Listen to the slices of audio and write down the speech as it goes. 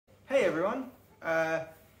Hey everyone,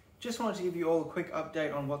 just wanted to give you all a quick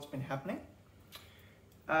update on what's been happening.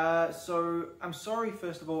 So I'm sorry,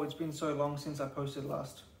 first of all, it's been so long since I posted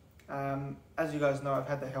last. As you guys know, I've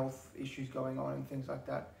had the health issues going on and things like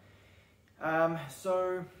that.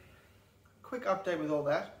 So quick update with all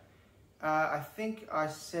that. I think I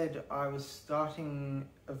said I was starting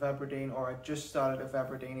Ivabradine, or I just started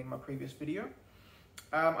Ivabradine in my previous video.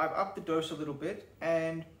 I've upped the dose a little bit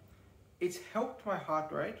and it's helped my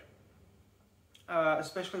heart rate,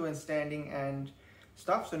 especially when standing and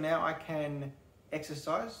stuff. So now I can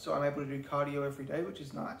exercise, so I'm able to do cardio every day, which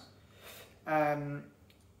is nice.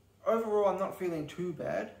 Overall, I'm not feeling too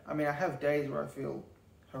bad. I mean, I have days where I feel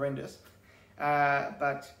horrendous,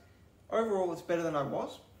 but overall it's better than I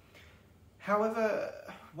was. However,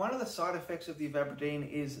 one of the side effects of the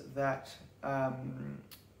Ivabradine is that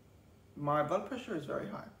my blood pressure is very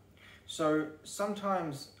high. So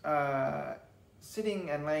sometimes sitting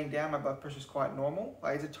and laying down, my blood pressure is quite normal.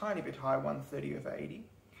 Like, it's a tiny bit high, 130/80.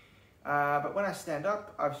 But when I stand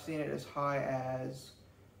up, I've seen it as high as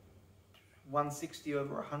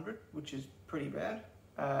 160/100, which is pretty bad.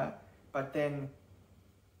 But then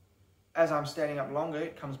as I'm standing up longer,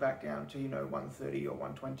 it comes back down to, 130 or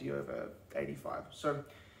 120/85. So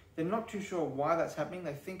they're not too sure why that's happening.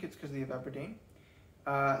 They think it's because of the Ivabradine.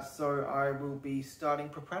 So I will be starting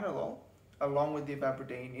propranolol along with the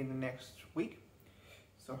Ivabradine in the next week.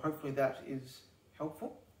 So hopefully that is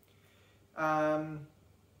helpful. Along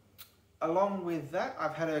with that,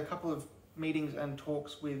 I've had a couple of meetings and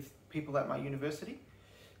talks with people at my university,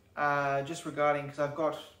 just regarding, because I've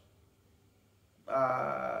got,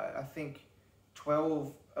 I think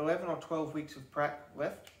 11 or 12 weeks of prac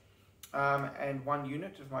left, and 1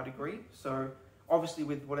 unit of my degree. So obviously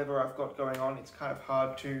with whatever I've got going on, it's kind of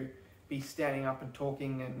hard to be standing up and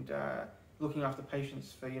talking and looking after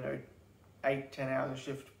patients for, 8-10 hours a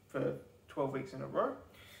shift for 12 weeks in a row.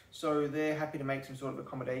 So they're happy to make some sort of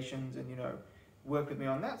accommodations and, work with me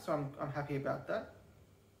on that. So I'm happy about that.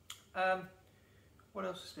 What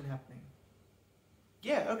else has been happening?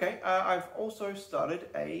 Yeah, okay. I've also started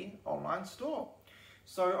a online store.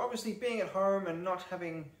 So obviously being at home and not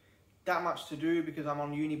having that much to do because I'm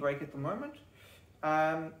on uni break at the moment,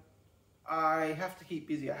 I have to keep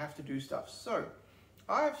busy. I have to do stuff. So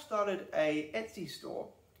I've started a Etsy store,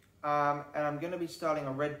 and I'm going to be starting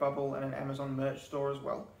a Redbubble and an Amazon merch store as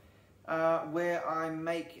well, where I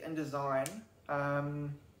make and design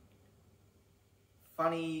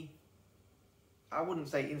funny, I wouldn't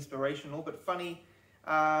say inspirational, but funny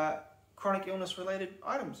chronic illness related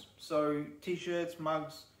items. So t-shirts,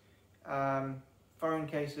 mugs, phone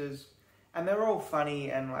cases, and they're all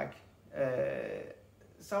funny and like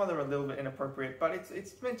some of them are a little bit inappropriate, but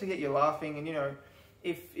it's meant to get you laughing. And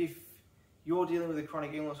if you're dealing with a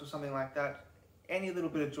chronic illness or something like that, any little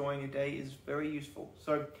bit of joy in your day is very useful.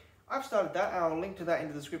 So I've started that, and I'll link to that in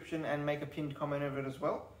the description and make a pinned comment of it as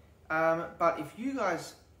well. But if you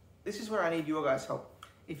guys, this is where I need your guys' help.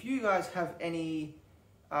 If you guys have any,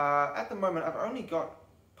 at the moment I've only got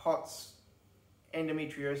POTS,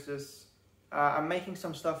 endometriosis. I'm making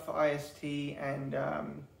some stuff for IST and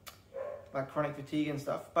like chronic fatigue and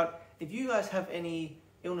stuff. But if you guys have any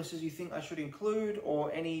illnesses you think I should include,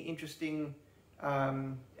 or any interesting,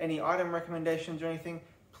 any item recommendations or anything,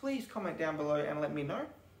 please comment down below and let me know,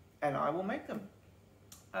 and I will make them.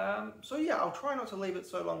 So yeah, I'll try not to leave it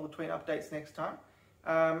so long between updates next time.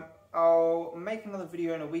 I'll make another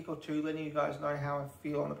video in a week or two letting you guys know how I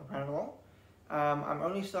feel on the propranolol. I'm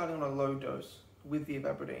only starting on a low dose with the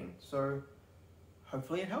Ivabradine, so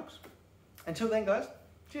hopefully it helps. Until then guys,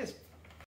 cheers.